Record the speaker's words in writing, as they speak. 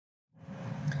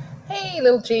Hey,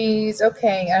 little G's.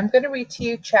 Okay, I'm going to read to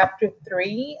you chapter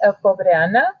 3 of Pobre,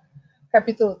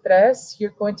 capítulo 3.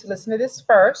 You're going to listen to this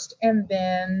first, and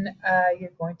then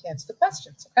you're going to answer the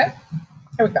questions, okay?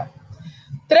 Here we go.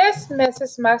 3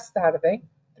 meses más tarde,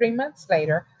 3 months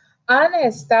later, Ana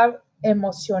está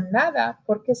emocionada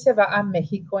porque se va a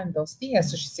México en 2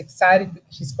 días. So she's excited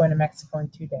because she's going to Mexico in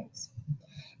 2 days.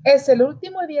 Es el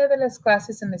último día de las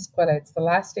clases en la escuela. It's the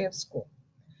last day of school.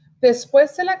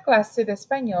 Después de la clase de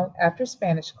español, after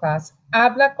Spanish class,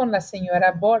 habla con la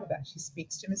señora Borda. She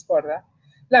speaks to Miss Borda.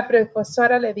 La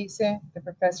profesora le dice, the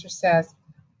professor says,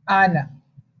 Ana,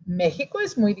 México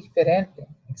es muy diferente.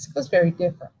 Mexico is very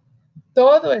different.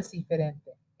 Todo es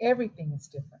diferente. Everything is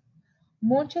different.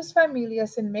 Muchas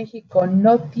familias en México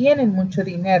no tienen mucho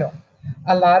dinero.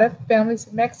 A lot of families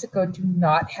in Mexico do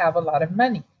not have a lot of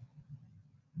money.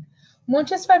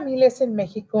 Muchas familias en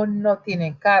México no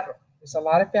tienen carro. There's a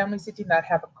lot of families that do not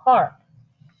have a car.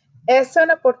 Es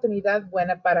una oportunidad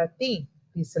buena para ti,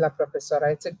 dice la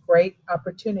profesora. It's a great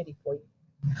opportunity for you.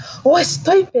 Oh,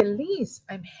 estoy feliz.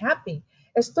 I'm happy.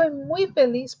 Estoy muy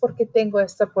feliz porque tengo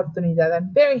esta oportunidad.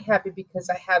 I'm very happy because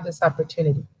I have this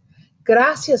opportunity.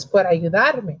 Gracias por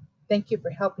ayudarme. Thank you for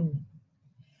helping me.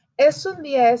 Es un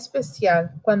día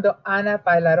especial cuando Ana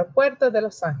va al aeropuerto de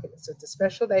Los Ángeles. So it's a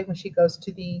special day when she goes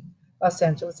to the Los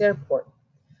Angeles airport.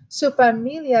 Su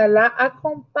familia la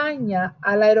acompaña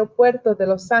al aeropuerto de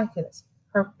Los Ángeles.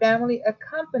 Her family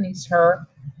accompanies her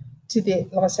to the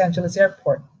Los Angeles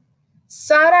airport.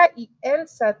 Sara y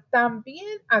Elsa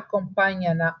también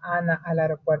acompañan a Ana al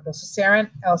aeropuerto. So Sarah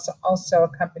and Elsa also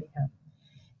accompany her.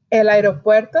 El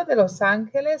aeropuerto de Los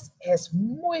Ángeles es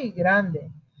muy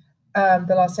grande.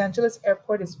 The Los Angeles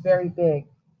airport is very big.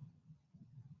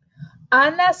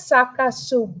 Ana saca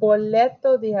su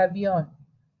boleto de avión.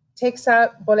 Takes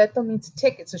out, boleto means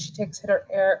ticket, so she takes her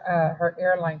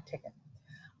airline ticket.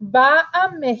 Va a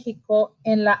México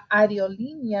en la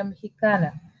aerolínea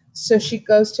mexicana. So she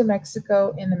goes to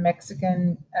Mexico in the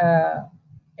Mexican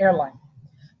airline.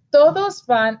 Todos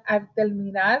van al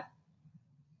terminal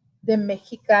de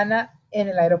Mexicana en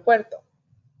el aeropuerto.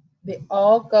 They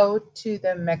all go to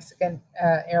the Mexican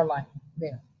airline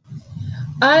there.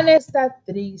 Ana está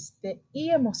triste y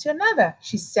emocionada.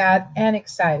 She's sad and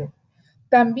excited.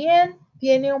 También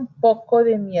tiene un poco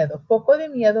de miedo. Poco de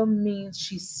miedo means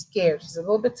she's scared. She's a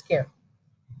little bit scared.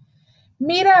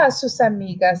 Mira a sus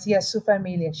amigas y a su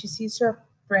familia. She sees her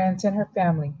friends and her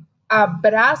family.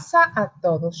 Abraza a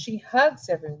todos. She hugs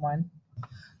everyone.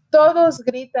 Todos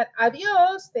gritan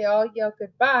adiós. They all yell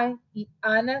goodbye. Y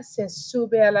Ana se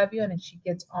sube al avión and she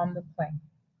gets on the plane.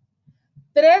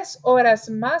 3 horas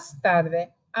más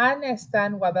tarde, Ana está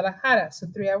en Guadalajara. So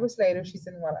 3 hours later, she's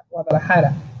in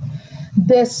Guadalajara.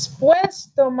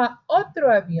 Después toma otro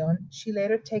avión. She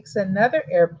later takes another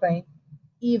airplane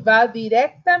y va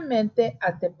directamente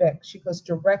a Tepec. She goes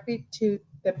directly to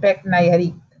Tepec,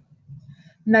 Nayarit.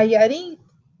 Nayarit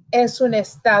es un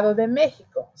estado de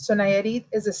México. So Nayarit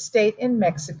is a state in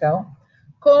Mexico,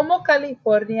 como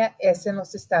California es en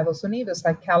los Estados Unidos,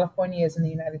 like California is in the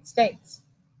United States.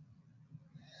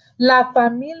 La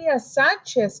familia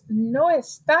Sánchez no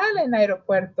está en el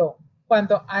aeropuerto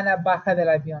cuando Ana baja del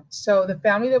avión. So the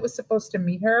family that was supposed to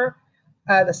meet her,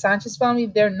 the Sanchez family,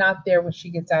 they're not there when she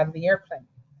gets out of the airplane.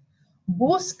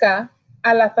 Busca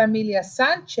a la familia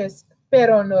Sánchez,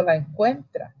 pero no la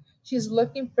encuentra. She's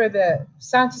looking for the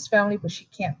Sanchez family, but she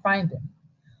can't find them.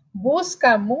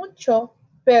 Busca mucho,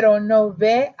 pero no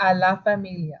ve a la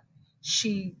familia.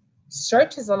 She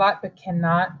searches a lot, but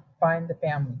cannot find the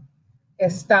family.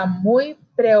 Está muy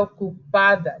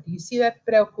preocupada. Do you see that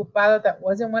preocupada? That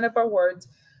wasn't one of our words,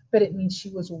 but it means she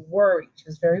was worried. She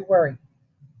was very worried.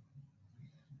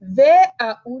 Ve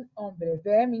a un hombre.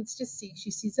 Ve means to see. She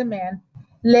sees a man.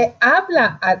 Le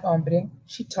habla al hombre.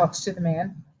 She talks to the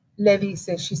man. Le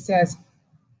dice, she says,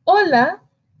 hola,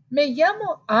 me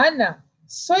llamo Ana.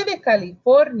 Soy de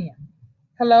California.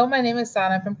 Hello, my name is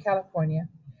Ana from California.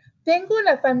 Tengo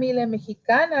una familia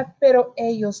mexicana, pero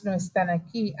ellos no están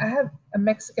aquí. I have a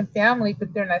Mexican family,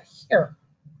 but they're not here.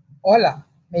 Hola,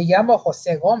 me llamo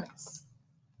José Gómez.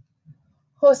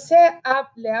 José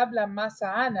le habla más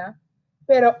a Ana,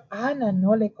 pero Ana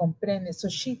no le comprende. So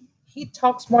he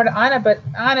talks more to Ana, but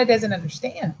Ana doesn't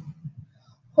understand.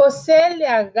 José le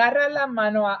agarra la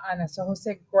mano a Ana. So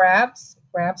José grabs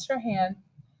her hand.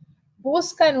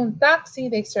 Buscan un taxi.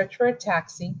 They search for a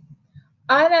taxi.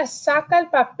 Ana saca el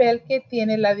papel que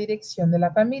tiene la dirección de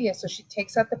la familia. So she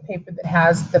takes out the paper that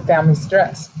has the family's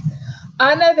address.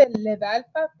 Ana le da el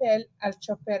papel al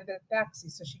chofer del taxi.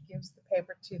 So she gives the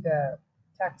paper to the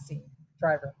taxi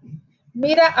driver.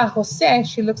 Mira a José.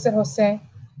 She looks at José.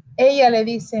 Ella le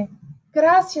dice,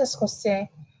 Gracias,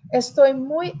 José. Estoy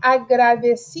muy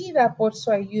agradecida por su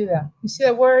ayuda. You see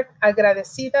the word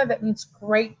agradecida? That means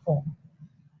grateful.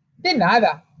 De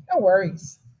nada. No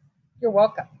worries. You're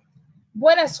welcome.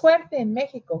 Buena suerte en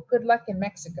México. Good luck in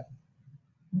Mexico.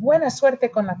 Buena suerte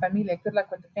con la familia. Good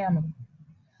luck with the family.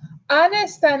 Ana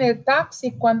está en el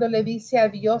taxi cuando le dice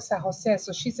adiós a José.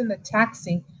 So she's in the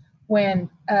taxi when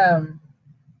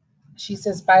she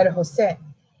says bye to José.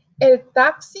 El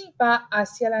taxi va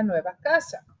hacia la nueva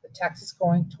casa. The taxi is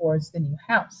going towards the new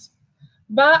house.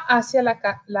 Va hacia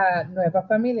la nueva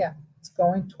familia. It's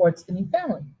going towards the new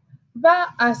family.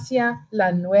 Va hacia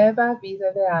la nueva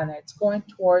vida de Ana. It's going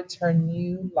towards her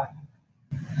new life.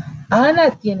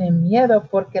 Ana tiene miedo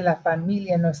porque la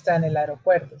familia no está en el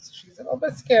aeropuerto. So she's a little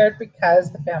bit scared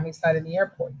because the family's not in the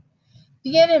airport.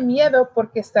 Tiene miedo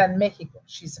porque está en México.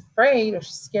 She's afraid or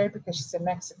she's scared because she's in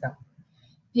Mexico.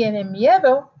 Tiene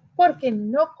miedo porque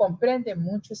no comprende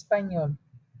mucho español.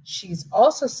 She's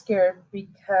also scared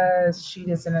because she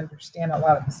doesn't understand a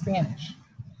lot of Spanish.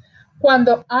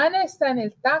 Cuando Ana está en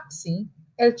el taxi,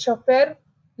 el chofer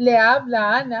le habla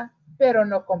a Ana, pero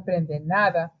no comprende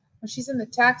nada. When she's in the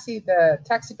taxi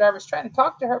driver is trying to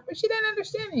talk to her, but she didn't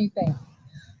understand anything.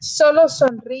 Solo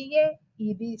sonríe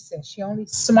y dice, she only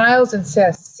smiles and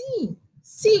says, sí,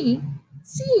 sí,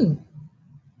 sí.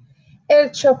 El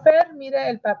chofer mira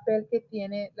el papel que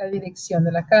tiene la dirección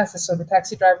de la casa. So the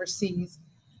taxi driver sees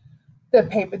the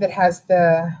paper that has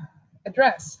the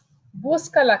address.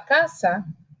 Busca la casa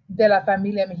de la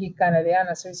familia mexicana de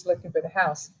Ana. So he's looking for the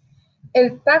house.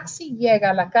 El taxi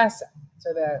llega a la casa.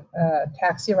 So the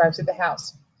taxi arrives at the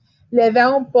house. Le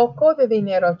da un poco de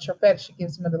dinero al chofer. She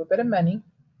gives him a little bit of money.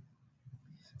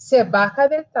 Se baja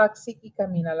del taxi y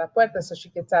camina a la puerta. So she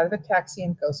gets out of the taxi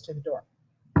and goes to the door.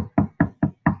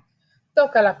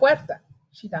 Toca la puerta.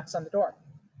 She knocks on the door.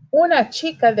 Una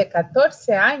chica de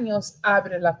 14 años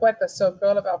abre la puerta. So a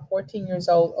girl about 14 years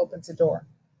old opens the door.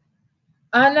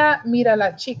 Ana mira a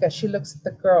la chica. She looks at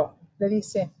the girl. Le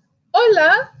dice,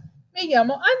 hola, me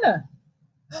llamo Ana.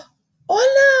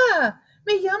 Hola,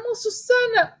 me llamo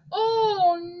Susana.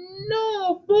 Oh,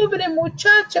 no, pobre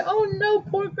muchacha. Oh, no,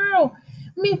 poor girl.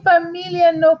 Mi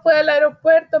familia no fue al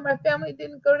aeropuerto. My family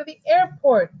didn't go to the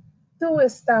airport. Tú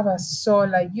estabas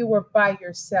sola. You were by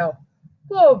yourself.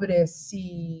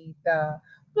 Pobrecita.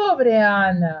 Pobre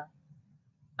Ana.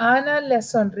 Ana le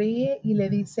sonríe y le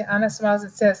dice, Ana smiles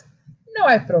and says, no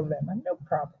hay problema, no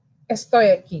problem. Estoy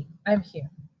aquí. I'm here.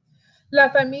 La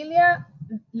familia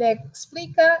le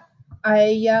explica a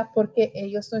ella porque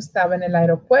ellos no estaban en el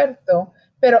aeropuerto,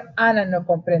 pero Ana no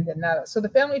comprende nada. So the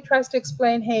family tries to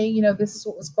explain, hey, you know, this is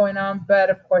what was going on,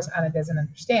 but of course Ana doesn't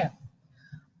understand.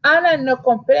 Ana no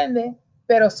comprende,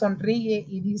 pero sonríe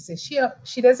y dice,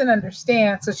 she doesn't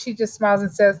understand, so she just smiles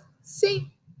and says,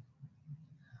 sí.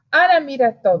 Ana mira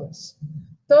a todos.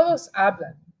 Todos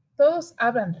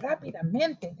hablan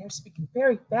rápidamente. They're speaking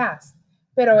very fast,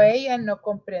 pero ella no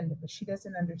comprende, but she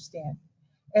doesn't understand.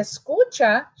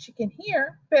 Escucha, she can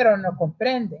hear, pero no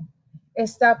comprende.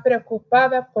 Está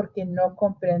preocupada porque no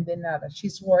comprende nada.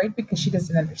 She's worried because she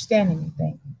doesn't understand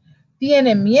anything.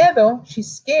 Tiene miedo,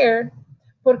 she's scared,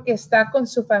 porque está con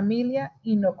su familia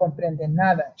y no comprende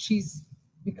nada. She's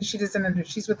with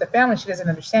the family, she doesn't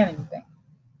understand anything.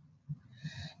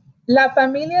 La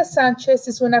familia Sánchez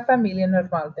es una familia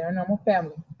normal. They're a normal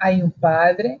family. Hay un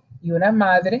padre y una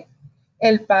madre.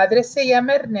 El padre se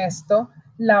llama Ernesto.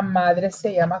 La madre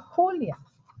se llama Julia.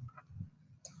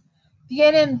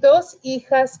 Tienen 2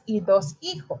 hijas y 2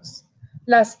 hijos.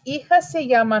 Las hijas se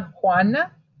llaman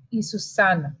Juana y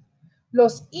Susana.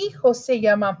 Los hijos se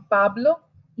llaman Pablo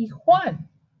y Juan.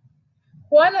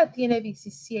 Juana tiene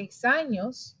 16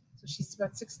 años, so she's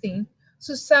about 16.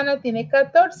 Susana tiene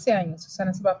 14 años,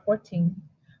 Susana's about 14.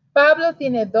 Pablo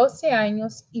tiene 12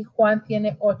 años y Juan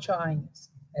tiene 8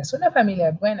 años. Es una familia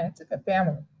buena, it's a good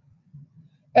family.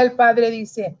 El padre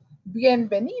dice,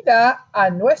 bienvenida a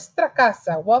nuestra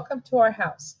casa. Welcome to our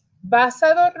house. Vas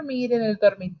a dormir en el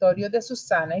dormitorio de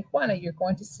Susana y Juana. You're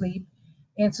going to sleep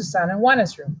in Susana and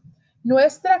Juana's room.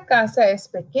 Nuestra casa es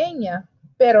pequeña,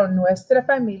 pero nuestra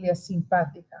familia es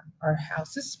simpática. Our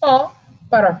house is small,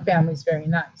 but our family is very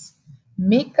nice.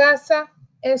 Mi casa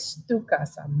es tu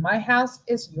casa. My house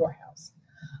is your house.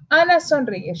 Ana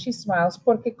sonríe, she smiles,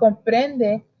 porque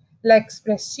comprende la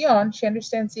expresión, she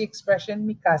understands the expression,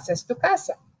 mi casa es tu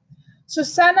casa.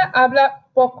 Susana habla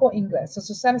poco inglés, so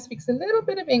Susana speaks a little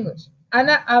bit of English.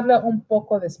 Ana habla un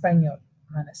poco de español.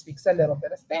 Ana speaks a little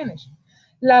bit of Spanish.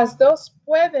 Las dos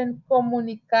pueden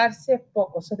comunicarse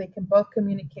poco, so they can both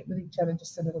communicate with each other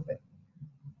just a little bit.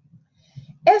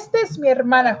 Esta es mi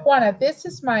hermana Juana. This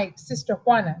is my sister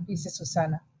Juana, dice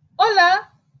Susana.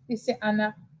 Hola, dice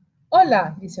Ana.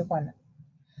 Hola, dice Juana.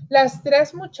 Las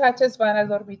tres muchachas van al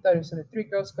dormitorio. So the three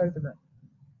girls go to the room.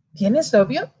 ¿Tienes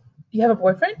novio? Do you have a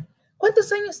boyfriend?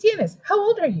 ¿Cuántos años tienes? How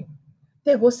old are you?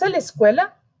 ¿Te gusta la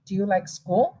escuela? Do you like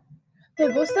school? ¿Te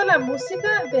gusta la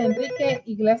música de Enrique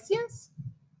Iglesias?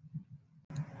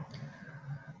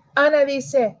 Ana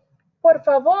dice, por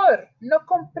favor, no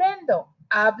comprendo.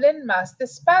 Hablen más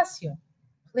despacio.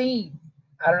 Please,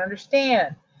 I don't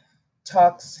understand.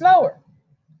 Talk slower.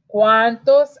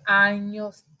 ¿Cuántos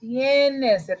años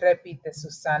tienes? Repite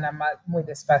Susana muy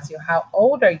despacio. How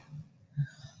old are you?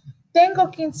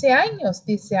 Tengo 15 años,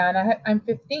 dice Ana. I'm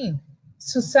 15.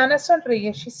 Susana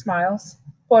sonríe, she smiles,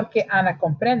 porque Ana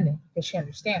comprende, que she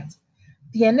understands.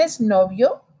 ¿Tienes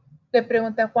novio? Le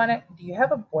pregunta Juana. Do you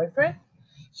have a boyfriend?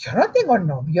 Yo no tengo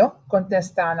novio,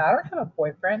 contesta Ana. I don't have a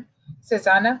boyfriend. Says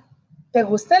Ana. ¿Te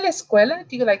gusta la escuela?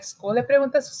 Do you like school? Le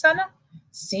pregunta Susana.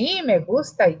 Sí, me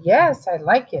gusta. Yes, I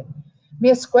like it. Mi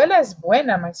escuela es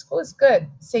buena. My school is good.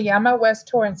 Se llama West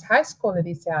Torrance High School, le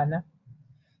dice Ana.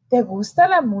 ¿Te gusta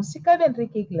la música de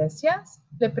Enrique Iglesias?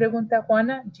 Le pregunta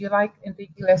Juana. Do you like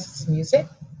Enrique Iglesias' music?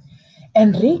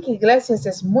 Enrique Iglesias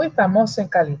es muy famoso en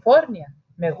California.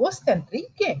 Me gusta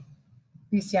Enrique.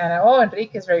 Dice Ana. Oh,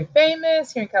 Enrique is very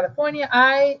famous here in California.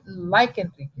 I like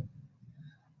Enrique.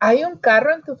 ¿Hay un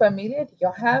carro en tu familia? Do you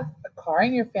have a car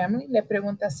in your family? Le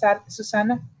pregunta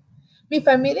Susana. Mi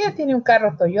familia tiene un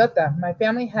carro Toyota. My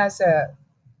family has a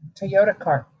Toyota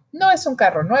car. No es un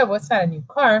carro nuevo. It's not a new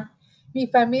car. Mi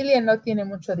familia no tiene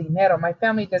mucho dinero. My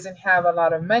family doesn't have a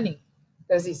lot of money,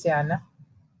 les dice Ana.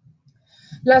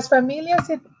 Las familias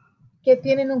que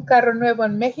tienen un carro nuevo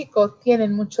en México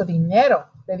tienen mucho dinero,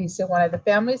 le dice Juana. The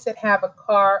families that have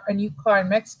a new car in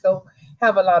Mexico,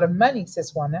 have a lot of money,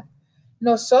 says Juana.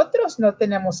 Nosotros no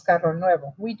tenemos carro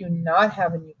nuevo. We do not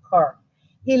have a new car.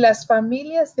 Y las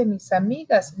familias de mis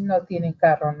amigas no tienen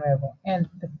carro nuevo. And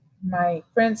my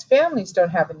friends' families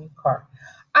don't have a new car.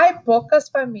 Hay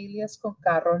pocas familias con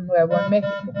carro nuevo en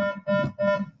México.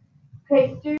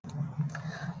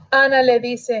 Ana le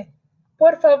dice,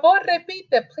 por favor,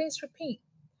 repite, please repeat.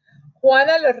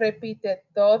 Juana lo repite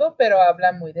todo, pero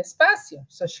habla muy despacio.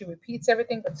 So she repeats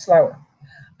everything, but slower.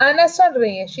 Ana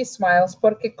sonríe, she smiles,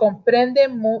 porque comprende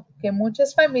que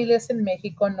muchas familias en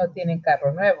México no tienen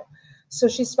carro nuevo. So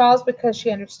she smiles because she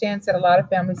understands that a lot of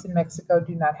families in Mexico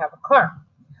do not have a car.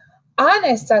 Ana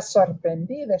está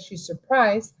sorprendida, she's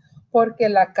surprised, porque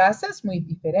la casa es muy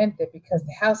diferente, because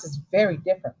the house is very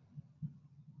different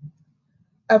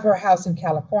of her house in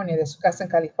California, de su casa en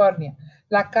California.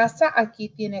 La casa aquí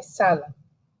tiene sala.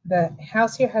 The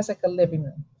house here has like a living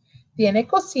room. Tiene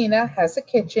cocina, has a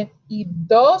kitchen, y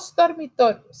dos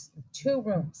dormitorios, 2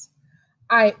 rooms.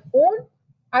 Hay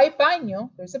baño,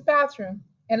 there's a bathroom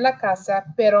en la casa,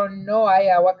 pero no hay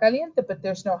agua caliente, but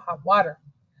there's no hot water.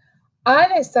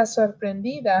 Ana está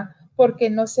sorprendida porque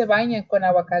no se bañan con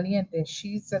agua caliente.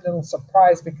 She's a little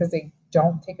surprised because they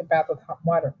don't take a bath with hot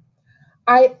water.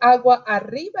 Hay agua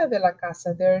arriba de la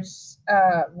casa. There's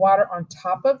water on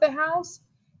top of the house.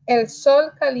 El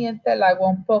sol calienta el agua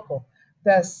un poco.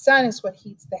 The sun is what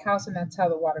heats the house, and that's how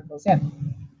the water goes in.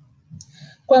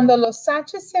 Cuando los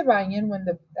Sánchez se bañan, when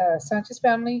the Sánchez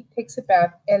family takes a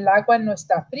bath, el agua no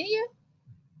está fría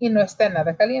y no está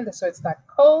nada caliente. So it's not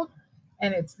cold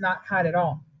and it's not hot at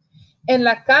all. En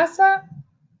la casa,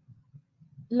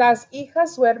 las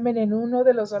hijas duermen en uno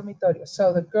de los dormitorios.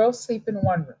 So the girls sleep in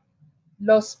one room.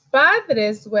 Los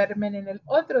padres duermen en el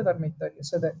otro dormitorio.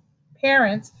 So the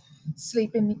parents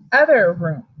sleep in the other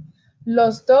room.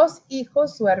 Los dos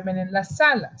hijos duermen en la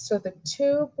sala. So the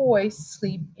 2 boys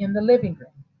sleep in the living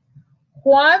room.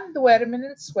 Juan duerme en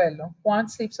el suelo. Juan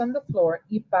sleeps on the floor.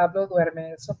 Y Pablo duerme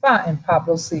en el sofá. And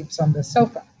Pablo sleeps on the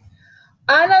sofa.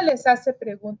 Ana les hace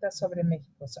preguntas sobre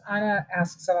México. So Ana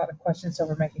asks a lot of questions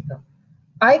over Mexico.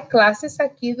 ¿Hay clases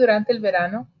aquí durante el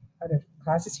verano? Are there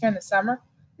classes here in the summer?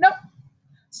 No.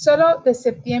 Solo de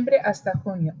septiembre hasta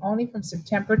junio. Only from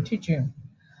September to June.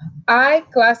 ¿Hay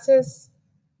clases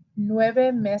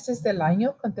 9 meses del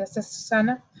año? Contesta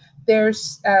Susana.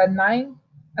 There's 9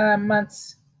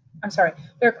 months. I'm sorry.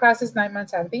 There are classes 9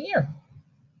 months out of the year.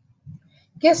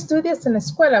 ¿Qué estudias en la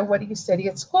escuela? What do you study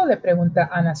at school? Le pregunta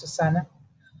Ana a Susana.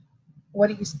 What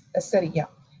do you study? Yeah.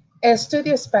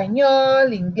 Estudio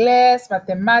español, inglés,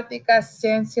 matemáticas,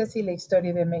 ciencias y la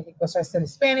historia de México. So I study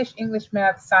Spanish, English,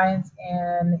 math, science,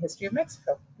 and the history of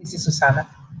Mexico, dice Susana.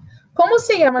 ¿Cómo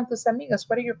se llaman tus amigos?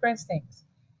 What are your friends' names?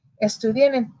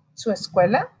 ¿Estudian en su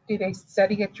escuela? Do they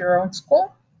study at your own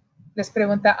school? Les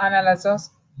pregunta Ana a las dos.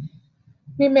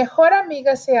 Mi mejor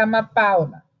amiga se llama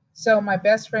Paula. So my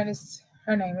best friend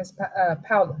her name is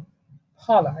Paula.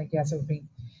 Paula, I guess it would be.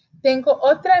 Tengo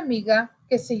otra amiga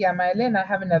que se llama Elena. I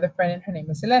have another friend and her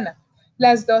name is Elena.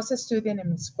 Las dos estudian en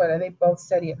mi escuela. They both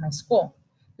study at my school.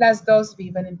 Las dos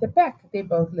viven en Tepec. They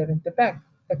both live in Tepec.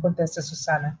 Le contesta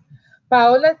Susana.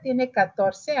 Paola tiene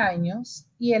 14 años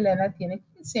y Elena tiene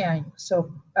 15 años. So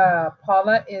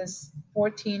Paula is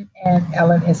 14 and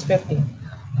Ellen is 15.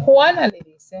 Juana le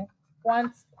dice,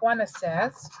 Juana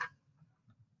says,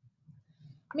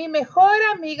 mi mejor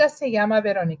amiga se llama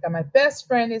Verónica. My best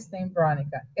friend is named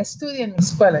Veronica. Estudia en mi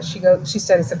escuela. She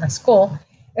studies at my school.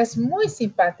 Es muy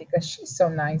simpática. She's so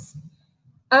nice.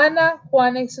 Ana,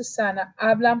 Juana y Susana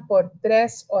hablan por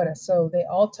 3 horas. So they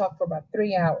all talk for about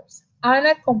 3 hours.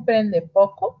 Ana comprende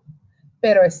poco,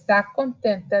 pero está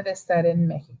contenta de estar en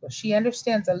México. She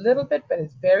understands a little bit, but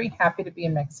is very happy to be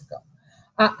in Mexico.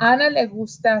 A Ana le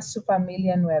gusta su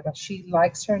familia nueva. She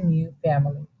likes her new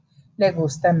family. Le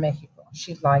gusta México.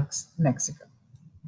 She likes Mexico.